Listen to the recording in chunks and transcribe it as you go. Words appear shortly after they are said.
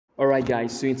Alright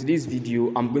guys, so in today's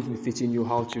video I'm going to be teaching you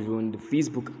how to run the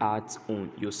Facebook ads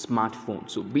on your smartphone.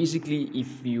 So basically,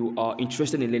 if you are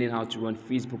interested in learning how to run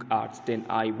Facebook ads, then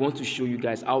I want to show you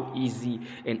guys how easy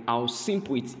and how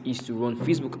simple it is to run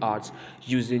Facebook ads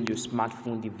using your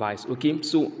smartphone device. Okay,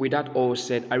 so with that all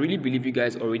said, I really believe you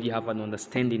guys already have an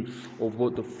understanding of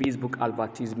what the Facebook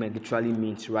advertisement literally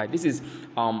means, right? This is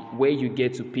where you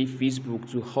get to pay Facebook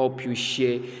to help you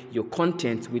share your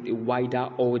content with a wider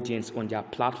audience on their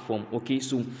platform. Okay,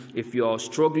 so if you're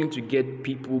struggling to get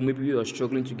people, maybe you're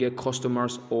struggling to get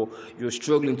customers, or you're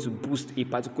struggling to boost a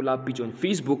particular page on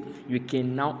Facebook, you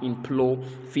can now employ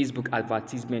Facebook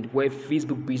advertisement, where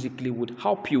Facebook basically would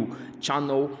help you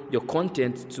channel your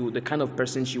content to the kind of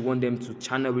persons you want them to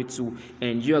channel it to,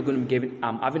 and you are going to be given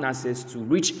having access to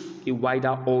reach a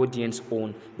wider audience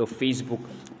on the Facebook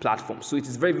platform. So it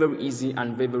is very, very easy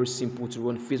and very, very simple to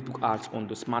run Facebook ads on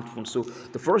the smartphone. So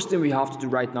the first thing we have to do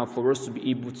right now for us to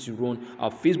be able to run our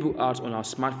Facebook ads on our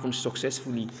smartphone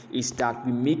successfully is that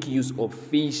we make use of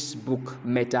Facebook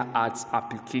Meta Ads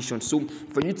application. So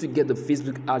for you to get the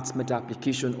Facebook Ads Meta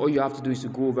application, all you have to do is to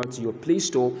go over to your Play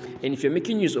Store, and if you're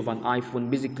making use of an iPhone,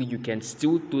 basically you can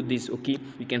still do this. Okay,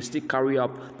 you can still carry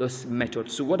out this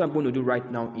method. So what I'm going to do right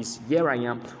now is, here I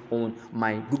am on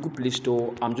my Google Play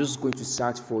Store. I'm just going to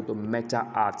search for the Meta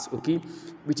Ads, okay,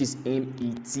 which is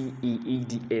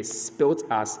METAADS, spelled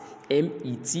as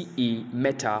META,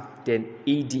 Meta, then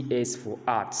ADS for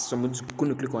ads. So I'm just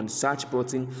going to click on the search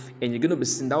button, and you're going to be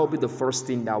seeing that will be the first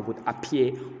thing that would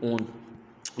appear on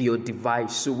your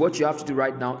device. So what you have to do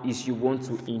right now is you want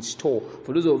to install.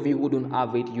 For those of you who don't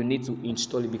have it, you need to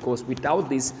install it, because without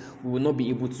this we will not be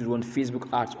able to run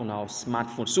Facebook ads on our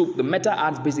smartphone. So the Meta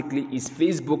Ads basically is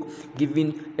Facebook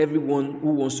giving everyone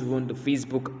who wants to run the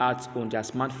Facebook ads on their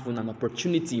smartphone an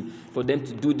opportunity for them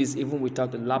to do this even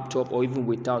without a laptop or even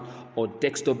without a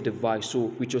desktop device. So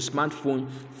with your smartphone,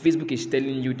 Facebook is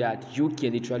telling you that you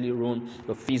can literally run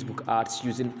the Facebook ads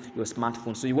using your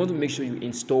smartphone. So you want to make sure you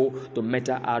install the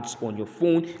Meta Ads on your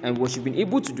phone, and once you've been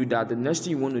able to do that, the next thing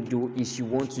you want to do is you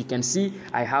can see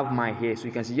I have mine here, so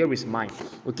you can see here is mine.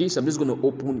 Okay, so I'm just going to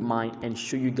open mine and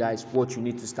show you guys what you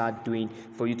need to start doing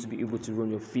for you to be able to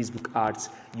run your Facebook ads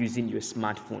using your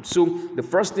smartphone. So the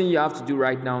first thing you have to do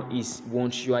right now is,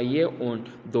 once you are here on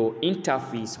the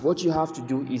interface, what you have to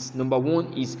do is, number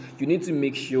one is you need to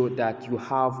make sure that you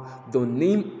have the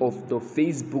name of the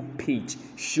Facebook page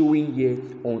showing here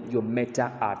on your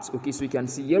Meta Ads. Okay, so you can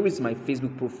see here is my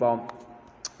Facebook profile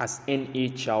as NA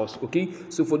Charles. Okay,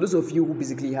 so for those of you who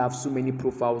basically have so many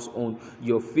profiles on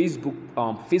your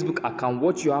Facebook account,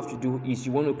 what you have to do is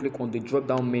you want to click on the drop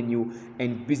down menu,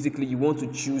 and basically you want to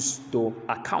choose the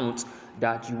account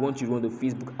that you want to run the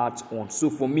Facebook ads on. So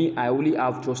for me, I only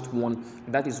have just one.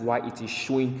 That is why it is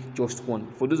showing just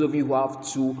one. For those of you who have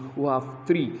two, who have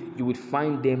three, you would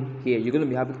find them here. You're going to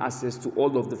be having access to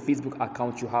all of the Facebook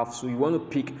accounts you have. So you want to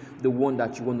pick the one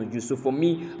that you want to use. So for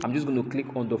me, I'm just going to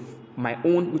click on my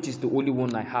own, which is the only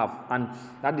one I have, and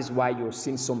that is why you're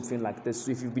seeing something like this.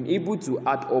 So if you've been able to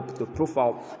add up the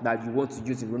profile that you want to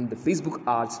use in running the Facebook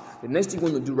ads, the next thing you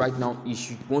want to do right now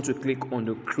is you want to click on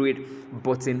the create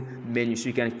button menu. So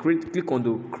you can click on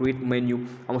the create menu,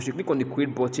 and once you click on the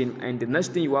create button, and the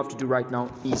next thing you have to do right now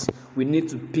is we need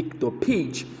to pick the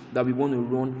page that we want to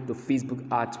run the Facebook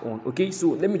ads on. Okay,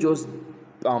 so let me just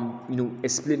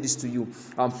explain this to you.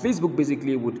 Facebook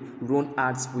basically would run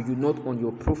ads for you, not on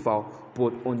your profile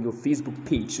but on your Facebook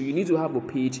page. So you need to have a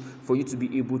page for you to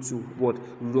be able to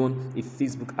run a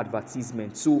Facebook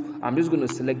advertisement. So I'm just going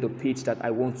to select the page that I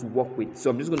want to work with. So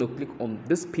I'm just going to click on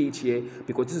this page here,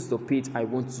 because this is the page I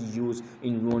want to use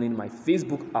in running my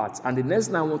Facebook ads. And the next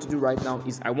thing I want to do right now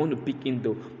is I want to pick in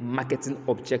the marketing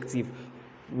objective.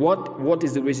 What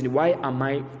is the reason? Why am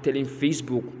I telling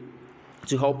Facebook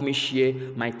to help me share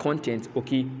my content,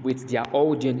 okay, with their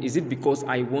audience? Is it because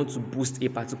I want to boost a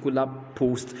particular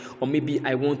post, or maybe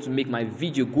I want to make my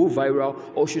video go viral,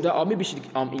 or maybe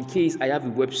in case I have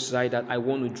a website that I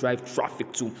want to drive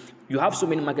traffic to? You have so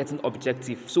many marketing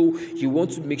objectives, so you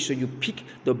want to make sure you pick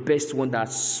the best one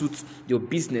that suits your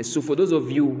business. So for those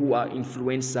of you who are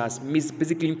influencers,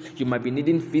 basically you might be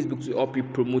needing Facebook to help you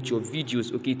promote your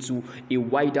videos, okay, to a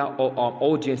wider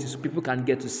audience, so people can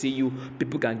get to see you,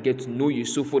 people can get to know you.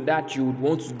 So for that, you would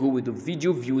want to go with the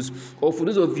video views, or for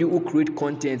those of you who create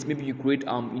content, maybe you create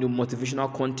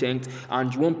motivational content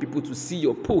and you want people to see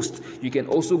your post, you can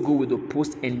also go with the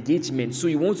post engagement. So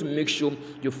you want to make sure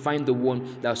you find the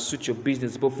one that suits your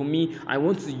business. But for me, I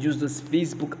want to use this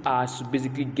Facebook ads to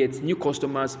basically get new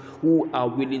customers who are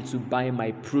willing to buy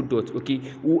my product, okay,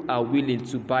 who are willing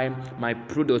to buy my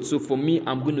product. So for me,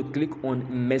 I'm going to click on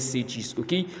messages,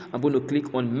 okay, I'm going to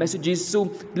click on messages. So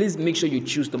please make sure you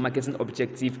choose the marketing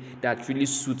objective that really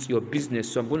suits your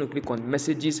business. So I'm going to click on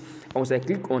messages, and once I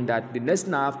click on that, the next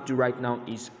thing I have to do right now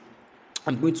is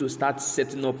I'm going to start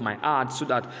setting up my ads so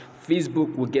that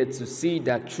Facebook will get to see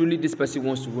that truly this person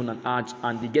wants to run an ad,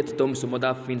 and they get to tell me some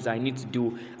other things I need to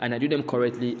do, and I do them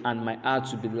correctly, and my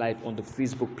ads will be live on the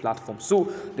Facebook platform. So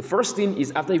the first thing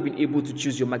is, after you've been able to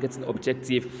choose your marketing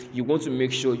objective, you want to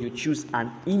make sure you choose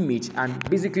an image, and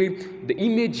basically the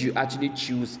image you actually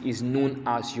choose is known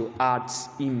as your ads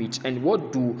image. And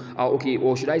what do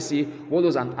or should I say, what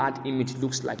does an ad image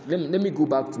looks like? Let me go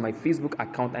back to my Facebook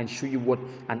account and show you what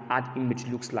an ad image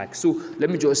looks like. So let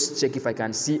me just check if I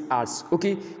can see ads.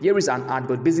 Okay, here is an ad,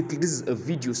 but basically this is a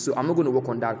video, so I'm not going to work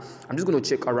on that. I'm just going to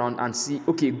check around and see.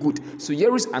 Okay, good. So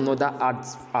here is another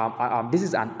ad. This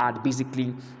is an ad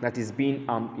basically that is being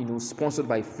sponsored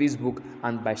by Facebook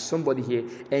and by somebody here,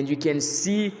 and you can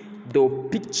see the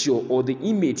picture or the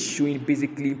image showing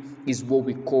basically is what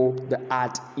we call the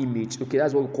ad image. Okay,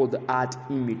 that's what we call the ad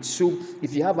image. So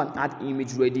if you have an ad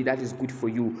image ready, that is good for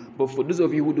you. But for those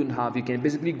of you who don't have, you can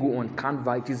basically go on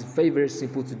Canva. It is very, very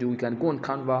simple to do. You can go on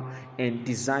Canva and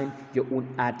design your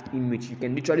own ad image. You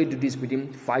can literally do this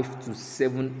within 5 to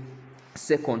 7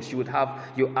 seconds. You would have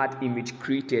your ad image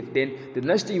created. Then the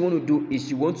next thing you want to do is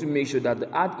you want to make sure that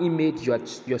the ad image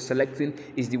you're selecting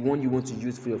is the one you want to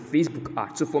use for your Facebook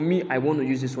ad. So for me, I want to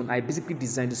use this one. I basically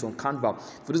designed this on Canva.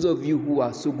 For those of you who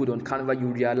are so good on Canva, you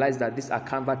realize that these are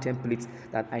Canva templates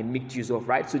that I make use of,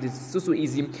 right? So this is so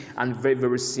easy and very,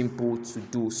 very simple to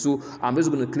do. So I'm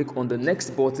just going to click on the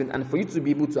next button, and for you to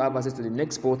be able to have access to the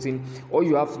next button, all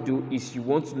you have to do is you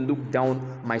want to look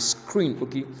down my screen.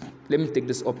 Okay, let me take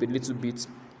this up a little bit.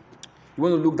 You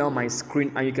want to look down my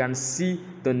screen and you can see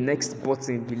the next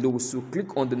button below. So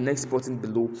click on the next button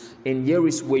below, and here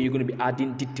is where you're going to be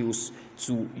adding details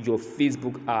to your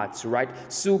Facebook ads, right?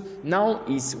 So now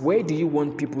is, where do you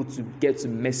want people to get to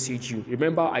message you?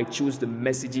 Remember, I chose the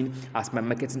messaging as my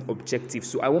marketing objective.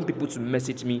 So I want people to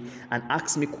message me and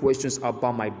ask me questions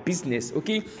about my business.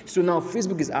 Okay, so now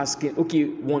Facebook is asking, okay,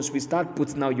 once we start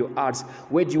putting out your ads,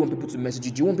 where do you want people to message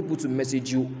you? Do you want people to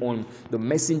message you on the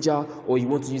Messenger, or you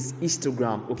want to use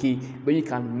Instagram? Okay, where you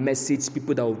can message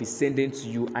people that will be sending to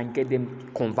you and get them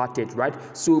converted, right?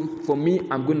 So for me,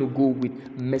 I'm going to go with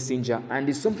Messenger, and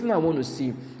it's something I want to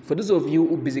see for those of you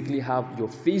who basically have your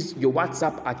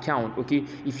WhatsApp account. Okay,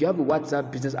 if you have a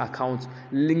WhatsApp business account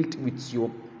linked with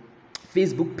your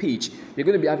Facebook page, you're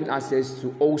going to be having access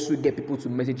to also get people to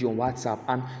message you on WhatsApp.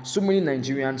 And so many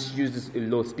Nigerians use this a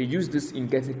lot. They use this in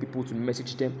getting people to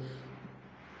message them.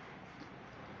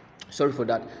 Sorry for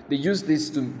that. They use this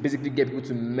to basically get people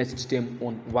to message them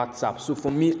on WhatsApp. So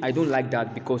for me, I don't like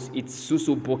that because it's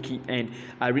so bulky, and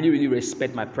I really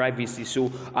respect my privacy. So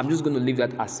I'm just going to leave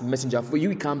that as Messenger. For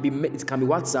you, it can be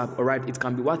WhatsApp, all right? It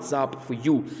can be WhatsApp for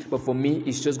you, but for me,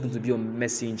 it's just going to be on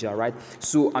Messenger, right?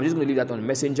 So I'm just going to leave that on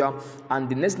Messenger. And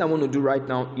the next thing I want to do right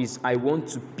now is I want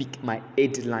to pick my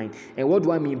headline. And what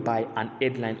do I mean by an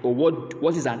headline, or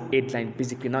what is an headline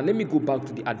basically? Now let me go back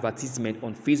to the advertisement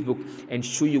on Facebook and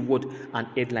show you what an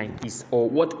headline is, or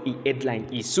what a headline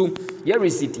is. So here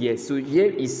is it here. So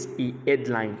here is a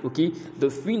headline. Okay, the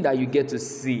thing that you get to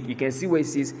see, you can see where it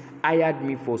says hired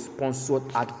me for sponsored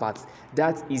adverts.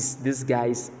 That is this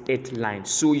guy's headline.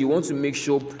 So you want to make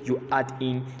sure you add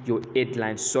in your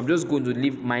headline. So I'm just going to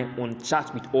leave mine on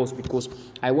chat with us because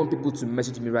I want people to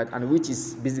message me, right? And which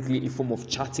is basically a form of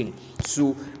chatting.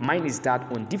 So mine is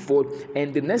that on default.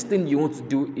 And the next thing you want to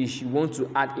do is you want to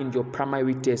add in your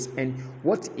primary text. And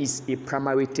what is a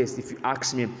primary text, if you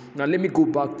ask me? Now let me go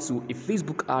back to a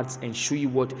Facebook ads and show you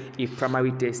what a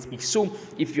primary text is. So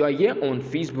if you are here on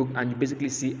Facebook and you basically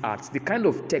see ads, the kind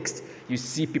of text you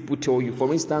see people tell you,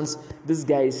 for instance, this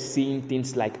guy is saying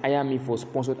things like hire me for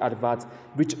sponsored adverts,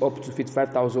 reach up to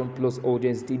 55,000 plus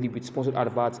audience daily with sponsored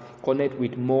adverts, connect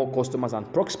with more customers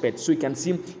and prospects. So you can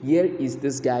see here is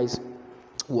this guy's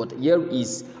what here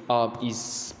is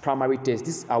primary text.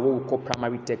 These are what we call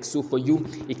primary text. So for you,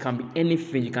 it can be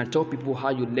anything. You can tell people how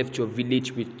you left your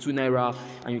village with 2 naira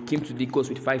and you came to Lagos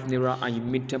with 5 naira and you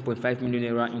made 10.5 million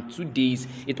naira in 2 days.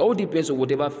 It all depends on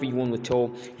whatever thing you want to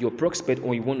tell your prospect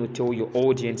or you want to tell your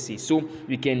audience. So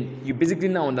you basically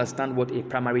now understand what a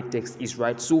primary text is,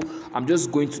 right? So I'm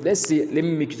just going to, let me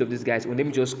make use of this, guys, or let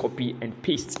me just copy and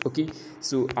paste. Okay,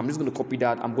 so I'm just going to copy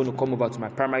that. I'm going to come over to my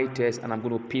primary text and I'm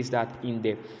going to paste that in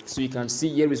there. So you can see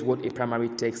here is what a primary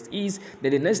text is.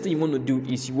 Then the next thing you want to do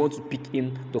is you want to pick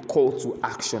in the call to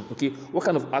action. Okay, what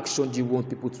kind of action do you want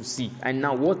people to see? And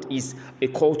now, what is a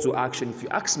call to action? If you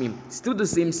ask me, still the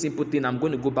same simple thing. I'm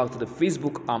going to go back to the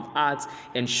Facebook ads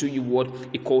and show you what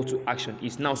a call to action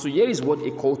is now. So here is what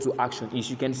a call to action is.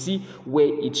 You can see where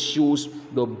it shows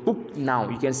the book now.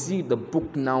 You can see the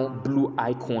book now blue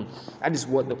icon. That is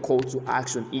what the call to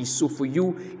action is. So for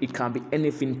you, it can be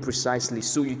anything precisely.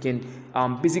 So you can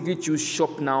basically choose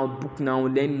shop now, book now,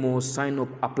 learn more, sign up,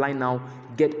 apply now,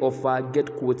 get offer,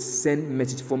 get quotes, send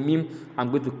message. For me,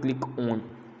 I'm going to click on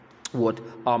what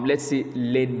let's say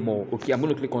learn more. Okay, I'm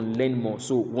going to click on learn more.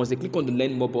 So once they click on the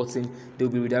learn more button, they'll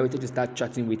be redirected to start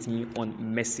chatting with me on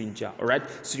Messenger. All right,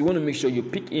 so you want to make sure you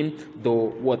pick in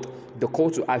the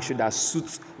call to action that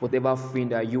suits whatever thing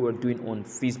that you are doing on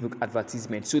Facebook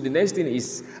advertisement. So the next thing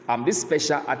is this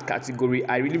special ad category.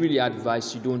 I really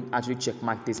advise you don't actually check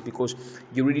mark this, because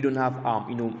you really don't have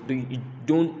you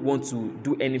don't want to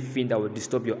do anything that will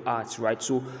disturb your ads, right?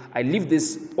 So I leave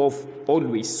this off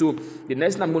always. So the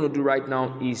next thing I'm going to do right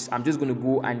now is I'm just going to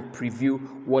go and preview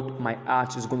what my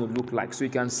art is going to look like. So you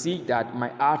can see that my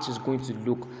art is going to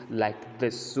look like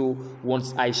this. So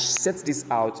once I set this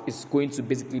out, it's going to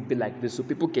basically be like this, so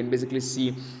people can basically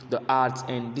see the art,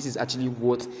 and this is actually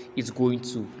what it's going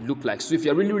to look like. So if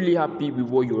you're really happy with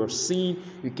what you're seeing,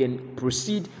 you can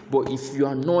proceed. But if you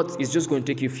are not, it's just going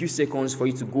to take you a few seconds for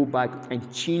you to go back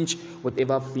and change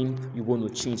whatever thing you want to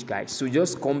change, guys. So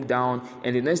just calm down,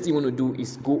 and the next thing you want to do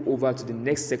is go over to the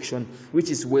next section,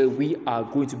 which is where we are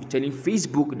going to be telling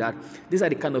Facebook that these are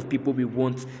the kind of people we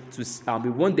want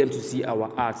them to see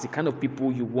our ads, the kind of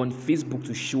people you want Facebook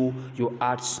to show your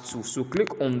ads to. So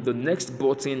click on the next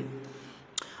button,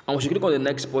 and once you click on the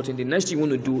next button, the next thing you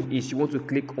want to do is you want to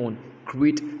click on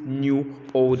create new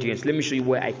audience. Let me show you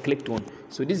where I clicked on.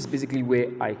 So this is basically where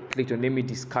I clicked on. Let me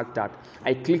discard that.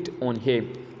 I clicked on here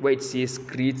where it says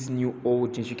create new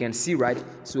audience. You can see, right?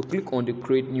 So click on the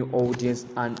create new audience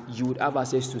and you would have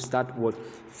access to start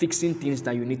fixing things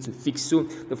that you need to fix. So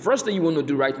the first thing you want to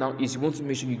do right now is you want to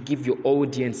make sure you give your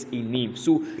audience a name.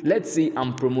 So let's say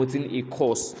I'm promoting a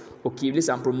course. Okay, let's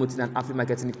say I'm promoting an affiliate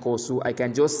marketing course, so I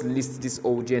can just list this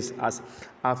audience as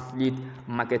affiliate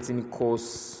marketing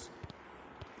course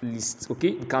list. Okay,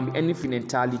 it can be anything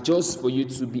entirely, just for you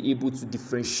to be able to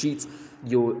differentiate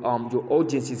your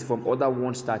audiences from other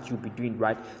ones that you'll be doing,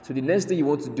 right? So the next thing you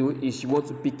want to do is you want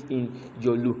to pick in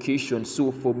your location.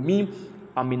 So for me,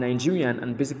 I'm a Nigerian,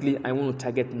 and basically I want to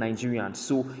target Nigerians,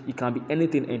 so it can be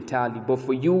anything entirely. But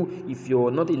for you, if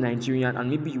you're not a Nigerian and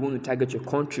maybe you want to target your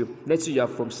country, let's say you are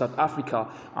from South Africa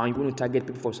and you want to target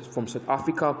people from South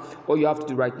Africa, all you have to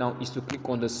do right now is to click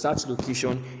on the search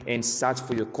location and search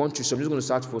for your country. So I'm just going to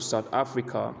search for South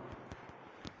Africa.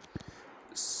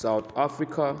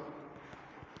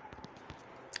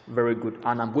 Very good,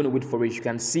 and I'm going to wait for it. You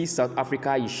can see South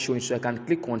Africa is showing, so I can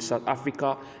click on South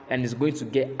Africa and it's going to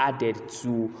get added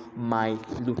to my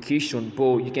location.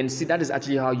 But you can see that is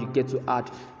actually how you get to add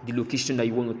the location that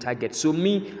you want to target. So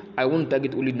me, I want to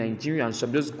target only Nigerians, so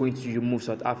I'm just going to remove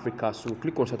South Africa. So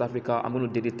click on South Africa. I'm going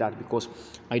to delete that because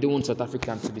I don't want South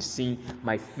Africans to be seeing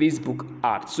my Facebook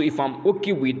ad. So if I'm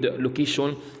okay with the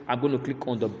location, I'm going to click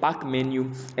on the back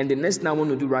menu, and the next thing I want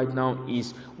to do right now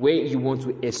is where you want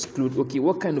to exclude. Okay,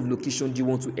 what kind of location do you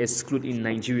want to exclude in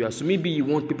Nigeria? So maybe you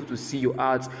want people to see your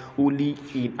ads only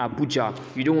in Abuja.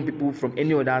 You don't want people from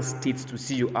any other states to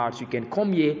see your ads. You can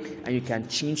come here and you can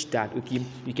change that. Okay,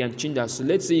 you can change that. So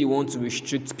let's say you want to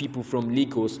restrict people from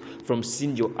Lagos from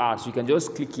seeing your ads. You can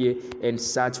just click here and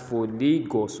search for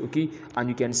Lagos. Okay, and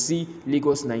you can see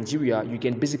Lagos, Nigeria. You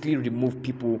can basically remove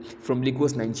people from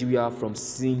Lagos, Nigeria from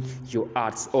seeing your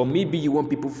ads. Or maybe you want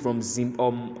people from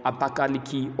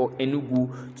Abakaliki or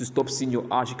Enugu to stop seeing your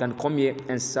ads. You can come here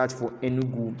and search for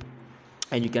Enugu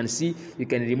And you can see you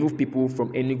can remove people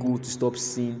from any Enugu to stop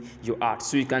seeing your art.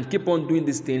 So you can keep on doing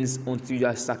these things until you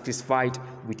are satisfied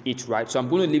with it, right? So I'm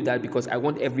going to leave that because I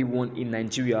want everyone in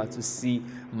Nigeria to see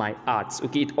my art.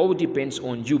 Okay, it all depends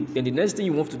on you. Then the next thing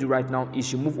you want to do right now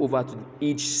is you move over to the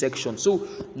age section. So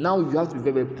now you have to be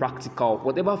very, very practical.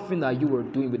 Whatever thing that you are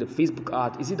doing with the Facebook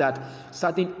art, is it that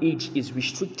certain age is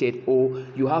restricted, or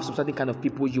you have some certain kind of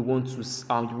people you want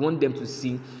them to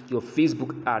see your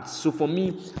Facebook art? So for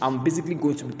me, I'm basically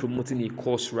going to be promoting a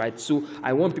course, right? So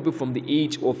I want people from the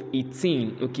age of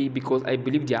 18, okay, because I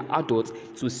believe they are adults,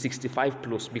 to 65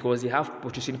 plus, because they have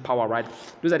purchasing power, right?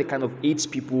 Those are the kind of age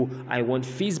people I want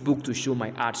Facebook to show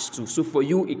my ads to. So for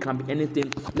you, it can be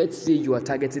anything. Let's say you are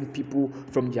targeting people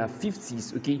from their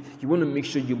 50s, okay? You want to make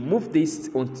sure you move this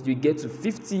until you get to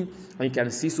 50, and you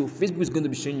can see, so Facebook is going to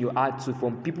be showing your ad to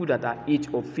from people that are age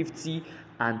of 50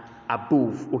 and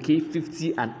above, okay?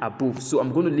 50 and above. So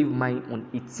I'm going to leave mine on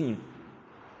 18.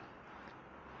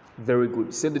 Very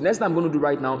good. So the next thing I'm going to do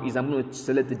right now is I'm going to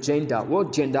select the gender.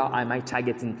 What gender am I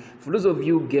targeting? For those of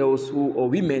you girls who, or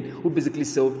women who basically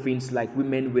sell things like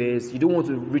women wears, you don't want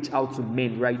to reach out to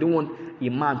men, right? You don't want a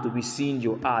man to be seeing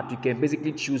your art. You can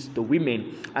basically choose the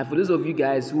women. And for those of you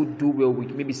guys who do well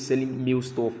with maybe selling male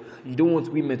stuff, you don't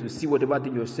want women to see whatever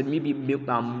thing you're selling, maybe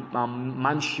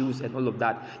man shoes and all of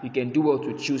that. You can do well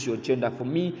to choose your gender. For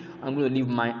me, I'm going to leave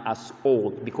mine as all,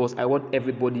 because I want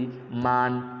everybody,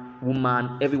 man,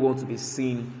 woman, everyone to be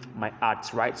seeing my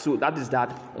art, right? So that is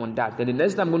that on that. Then the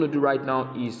next thing I'm going to do right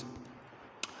now is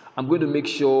I'm going to make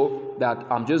sure that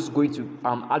I'm just going to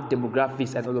add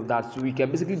demographics and all of that. So we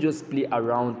can basically just play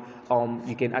around.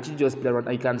 You can actually just play around,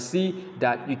 and you can see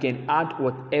that you can add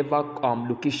whatever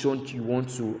location you want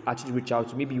to actually reach out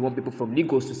to. Maybe you want people from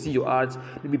Lagos to see your art,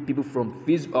 maybe people from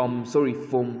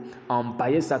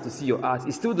Bayelsa to see your art.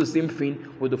 It's still the same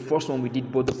thing with the first one we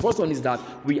did, but the first one is that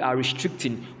we are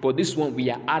restricting, but this one we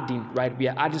are adding, right? We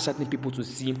are adding certain people to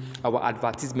see our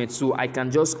advertisement. So I can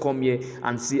just come here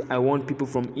and see I want people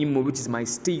from Imo, which is my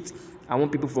state. I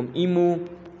want people from Imo.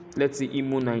 Let's say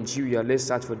Imo, Nigeria. Let's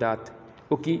search for that.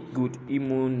 Okay, good.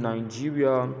 Imo,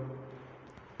 Nigeria.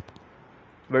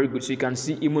 Very good. So you can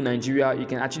see Imo, Nigeria. You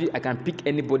can actually, I can pick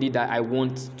anybody that I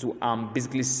want to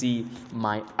basically see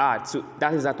my art. So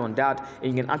that is that on that.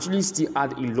 And you can actually still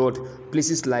add a lot.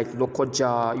 Places like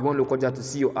Lokoja. You want Lokoja to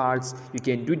see your arts. You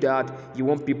can do that. You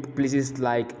want people places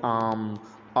like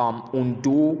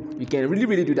Ondo, you can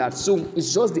really do that. So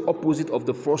it's just the opposite of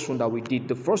the first one that we did.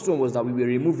 The first one was that we were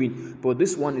removing, but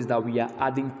this one is that we are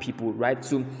adding people, right?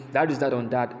 So that is that on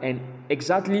that. And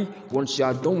exactly once you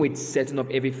are done with setting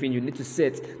up everything you need to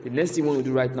set, the next thing you want to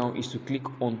do right now is to click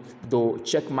on the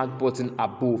check mark button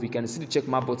above. You can see the check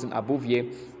mark button above here.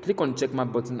 Click on the check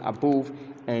mark button above,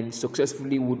 and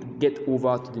successfully would get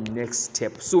over to the next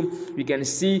step. So you can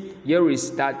see here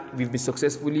is that we've been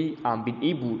successfully been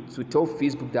able to tell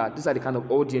Facebook that these are the kind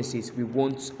of audiences we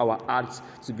want our ads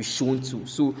to be shown to.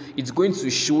 So it's going to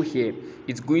show here.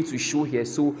 It's going to show here.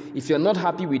 So if you're not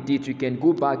happy with it, you can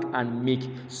go back and make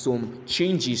some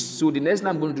changes. So the next thing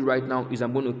I'm going to do right now is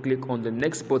I'm going to click on the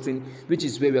next button, which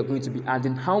is where we are going to be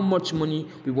adding how much money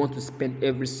we want to spend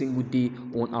every single day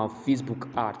on our Facebook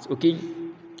ads. Okay.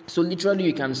 So literally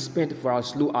you can spend for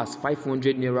as low as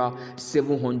 500 naira,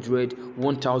 700,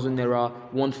 1000 naira,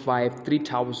 15,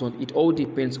 3000. It all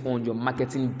depends on your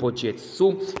marketing budget.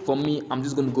 So for me, I'm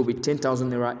just going to go with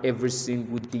 10,000 naira every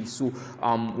single day. So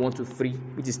 1 to 3,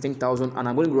 which is 10,000, and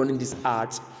I'm going to be running this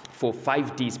ad for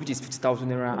 5 days, which is 50,000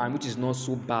 naira, and which is not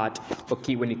so bad,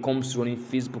 okay, when it comes to running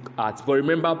Facebook ads. But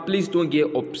remember, please don't get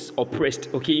oppressed,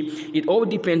 okay? It all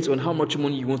depends on how much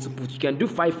money you want to put. You can do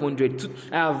 500.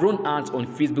 I have run ads on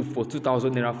Facebook for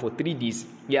 2,000 naira for 3 days.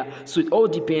 Yeah, so it all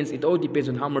depends. It all depends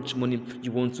on how much money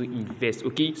you want to invest,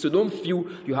 okay? So don't feel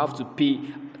you have to pay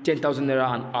 10,000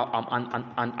 naira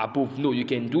and above. No, you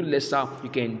can do lesser, you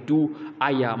can do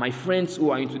higher. My friends who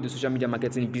are into the social media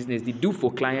marketing business, they do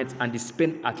for clients and they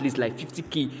spend at least like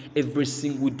 50k every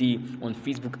single day on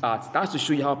Facebook ads. That's to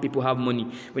show you how people have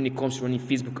money when it comes to running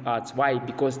Facebook ads. Why?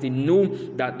 Because they know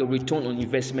that the return on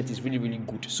investment is really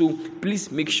good. So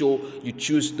please make sure you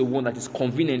choose the one that is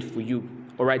convenient for you.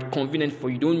 All right, convenient for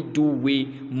you. Don't do way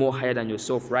more higher than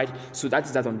yourself, right? So that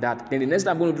is that on that. Then the next thing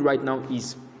I'm going to do right now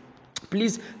is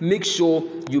please make sure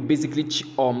you basically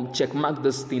check mark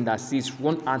this thing that says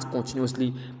run ads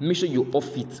continuously. Make sure you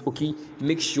off it, okay?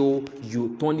 Make sure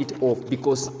you turn it off,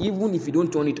 because even if you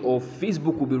don't turn it off,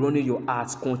 Facebook will be running your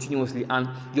ads continuously and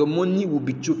your money will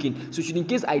be choking. So in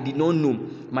case I did not know,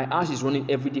 my ads is running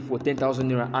every day for 10,000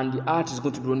 naira and the ads is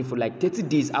going to be running for like 30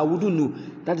 days. I wouldn't know.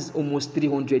 That is almost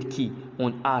 300k.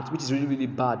 on ads, which is really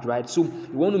bad, right? So you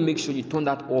want to make sure you turn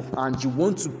that off, and you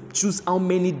want to choose how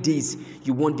many days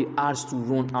you want the ads to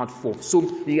run out for. So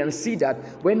you can see that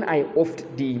when I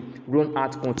offed the run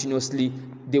ad continuously,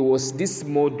 there was this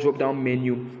small drop down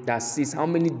menu that says how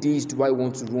many days do I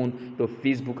want to run the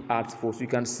Facebook ads for. So you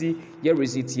can see here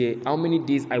is it here, how many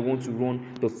days I want to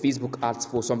run the Facebook ads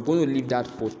for. So I'm going to leave that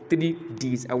for 3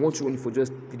 days. I want to run it for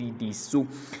just 3 days. So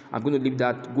I'm going to leave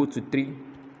that, go to 3,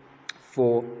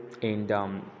 4,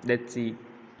 and let's say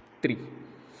 3.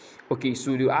 Okay,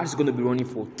 so the ads is going to be running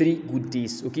for 3 good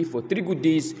days. Okay, for 3 good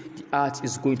days, the ads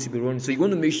is going to be running. So you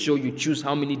want to make sure you choose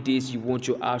how many days you want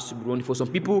your ads to be running for. Some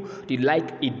people, they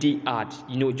like a day ad,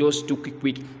 you know, just do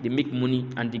quick, they make money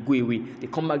and they go away. They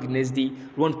come back the next day,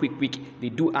 run quick, they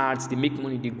do ads, they make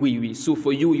money, they go away. So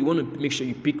for you, you want to make sure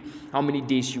you pick how many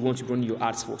days you want to run your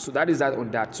ads for. So that is that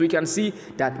on that. So you can see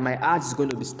that my ads is going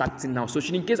to be starting now. So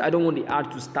in case I don't want the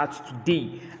ad to start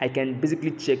today, I can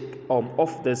basically check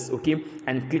off this, okay,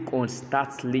 and click on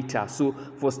start later. So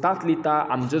for start later,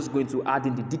 I'm just going to add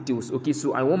in the details. Okay,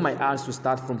 so I want my ads to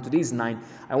start from today's 9.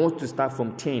 I want to start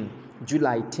from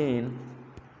July 10.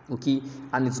 Okay,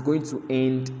 and it's going to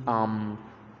end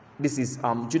this is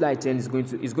July 10 is going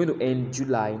to end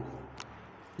July.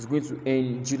 It's going to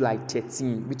end July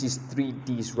 13, which is 3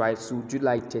 days, right? So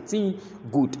July 13,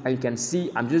 good. And you can see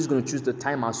I'm just going to choose the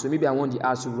timer. So maybe I want the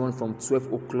ads to run from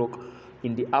 12 o'clock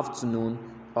in the afternoon,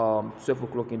 12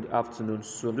 o'clock in the afternoon.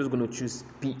 So I'm just going to choose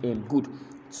PM, good,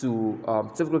 to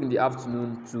 12 o'clock in the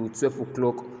afternoon to 12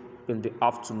 o'clock in the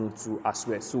afternoon too as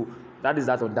well. So that is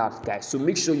that on that, guys. So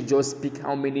make sure you just pick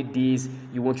how many days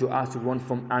you want your ads to run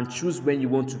from and choose when you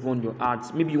want to run your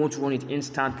ads. Maybe you want to run it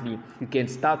instantly. You can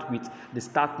start with the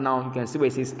start now. You can see where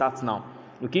it says start now.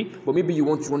 Okay, but maybe you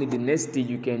want to run it the next day.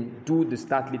 You can do the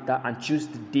start later and choose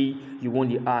the day you want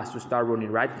the ads to start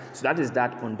running, right? So that is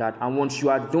that on that. And once you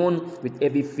are done with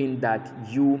everything that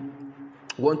you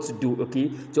want to do,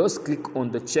 okay, just click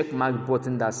on the check mark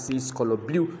button that says color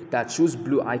blue, that shows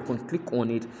blue icon. Click on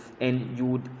it and you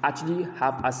would actually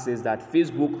have access that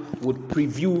Facebook would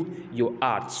preview your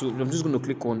ad. So I'm just going to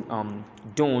click on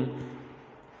done,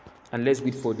 and let's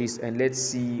wait for this and let's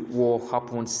see what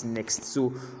happens next.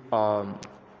 So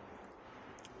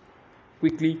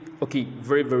quickly, okay,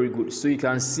 very good. So you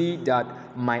can see that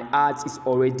my ads is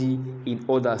already in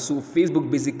order. So Facebook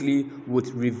basically would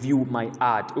review my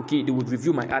ad. Okay, they would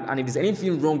review my ad, and if there's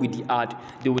anything wrong with the ad,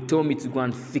 they would tell me to go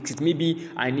and fix it. Maybe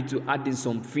I need to add in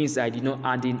some things I did not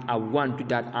add in. I want to do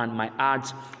that, and my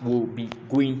ads will be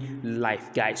going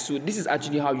live, guys. So this is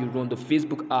actually how you run the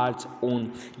Facebook ads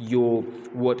on your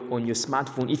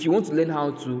smartphone. If you want to learn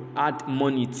how to add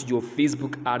money to your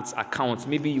Facebook ads account,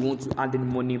 maybe you want to add in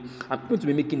money, I'm going to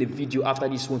be making a video after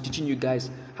this one teaching you guys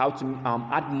how to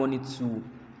add money to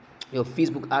your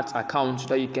Facebook ads account so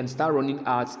that you can start running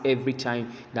ads every time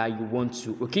that you want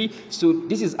to. Okay, so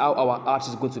this is how our ads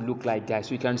is going to look like, guys.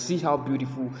 So you can see how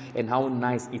beautiful and how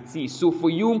nice it is. So for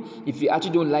you, if you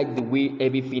actually don't like the way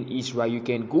everything is, right, you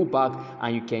can go back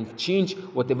and you can change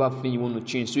whatever thing you want to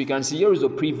change. So you can see here is a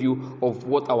preview of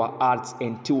what our ads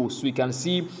entail. So you can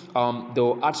see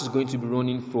the ads is going to be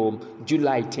running from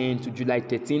July 10 to July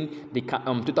 13. The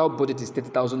total budget is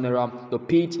 30,000 naira. The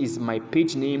page is my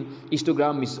page name.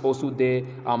 Instagram is also there.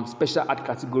 Special ad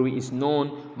category is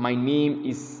known. My name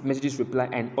is messages reply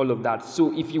and all of that.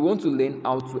 So if you want to learn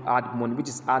how to add money, which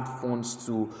is add funds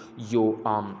to your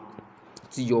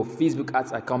Facebook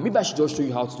ads account, maybe I should just show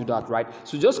you how to do that, right?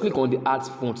 So just click on the ads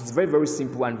font. It's very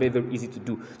simple and very easy to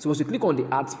do. So once you click on the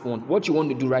ads font, what you want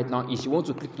to do right now is you want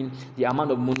to click in the amount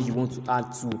of money you want to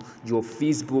add to your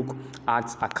Facebook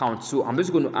ads account. So I'm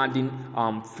just going to add in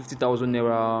 50,000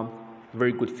 naira.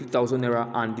 Very good, 50,000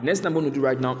 naira. And the next thing I'm going to do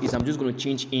right now is I'm just going to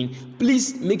change in.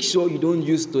 Please make sure you don't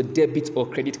use the debit or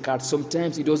credit card.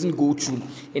 Sometimes it doesn't go through,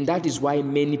 and that is why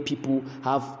many people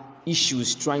have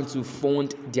issues trying to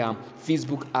fund their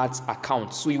Facebook ads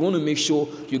account. So you want to make sure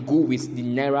you go with the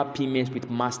Naira payment with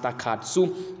MasterCard. So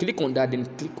click on that, then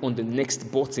click on the next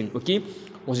button. Okay,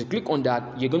 once you click on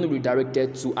that, you're going to be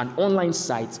redirected to an online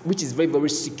site which is very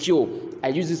secure. I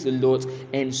use this a lot,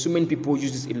 and so many people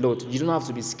use this a lot. You don't have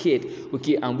to be scared.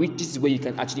 Okay, and this is where you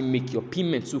can actually make your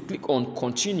payment. So click on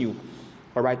continue.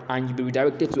 All right, and you'll be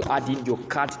redirected to add in your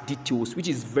card details, which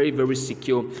is very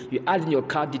secure. You add in your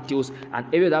card details and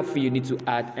every other thing you need to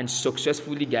add, and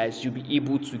successfully, guys, you'll be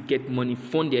able to get money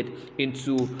funded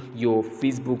into your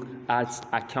Facebook ads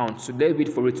account. So let's wait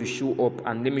for it to show up,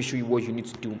 and let me show you what you need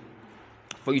to do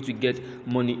for you to get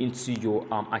money into your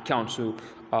account. So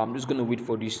I'm just going to wait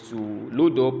for this to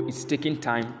load up. It's taking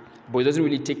time, but it doesn't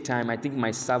really take time. I think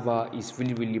my server is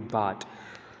really bad.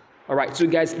 Alright, so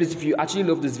guys, please, if you actually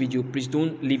love this video, please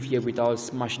don't leave here without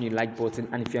smashing the like button.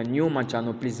 And if you are new on my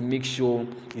channel, please make sure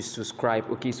you subscribe.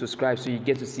 Okay, subscribe so you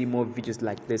get to see more videos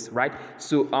like this, right?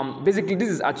 So basically this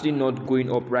is actually not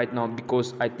going up right now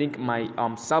because I think my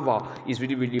server is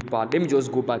really bad. Let me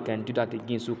just go back and do that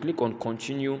again. So click on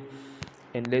continue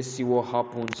and let's see what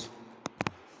happens.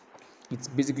 It's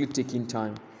basically taking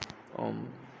time.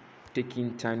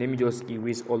 Let me just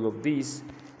erase all of this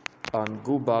and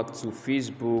go back to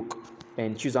Facebook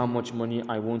and choose how much money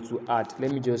I want to add.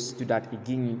 Let me just do that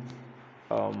again.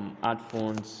 Add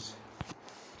funds.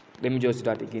 Let me just do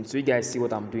that again so you guys see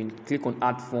what I'm doing. Click on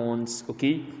add funds,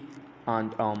 okay,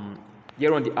 and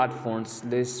here on the add funds,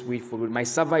 let's wait for it. My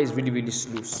server is really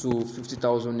slow, so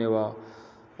 50,000 naira,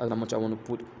 that's how much I want to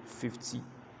put.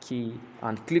 50k,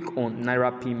 and click on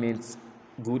naira payments.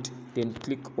 Good. Then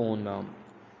click on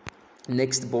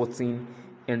next button,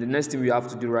 and the next thing we have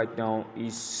to do right now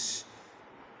is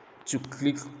to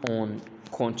click on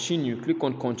continue. Click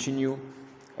on continue.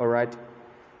 All right.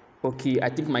 Okay, I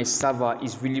think my server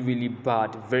is really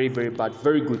bad, very bad.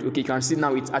 Very good. Okay, you can see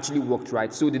now it's actually worked,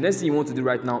 right? So the next thing you want to do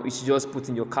right now is just put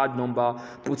in your card number,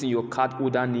 put in your card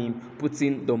holder name, put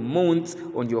in the month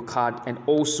on your card, and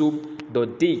also the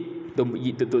day,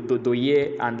 the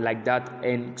year, and like that,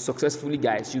 and successfully,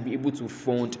 guys, you'll be able to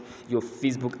fund your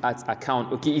Facebook ads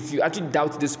account. Okay, if you actually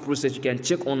doubt this process, you can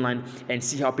check online and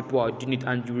see how people are doing it,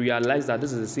 and you realize that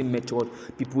this is the same method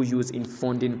people use in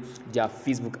funding their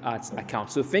Facebook ads account.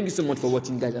 So thank you so much for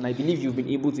watching, guys, and I believe you've been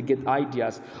able to get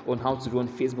ideas on how to run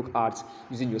Facebook ads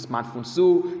using your smartphone.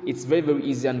 So it's very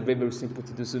easy and very simple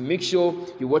to do. So make sure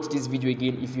you watch this video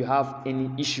again. If you have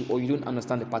any issue or you don't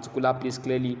understand a particular place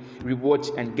clearly,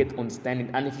 rewatch and get understanding.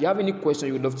 And if you have any question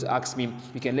you would love to ask me,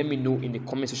 you can let me know in the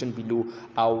comment section below.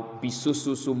 I'll be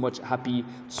so much happy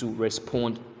to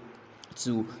respond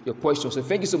to your questions. So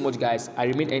thank you so much, guys. I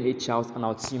remain NA Charles, and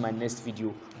I'll see you in my next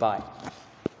video. Bye.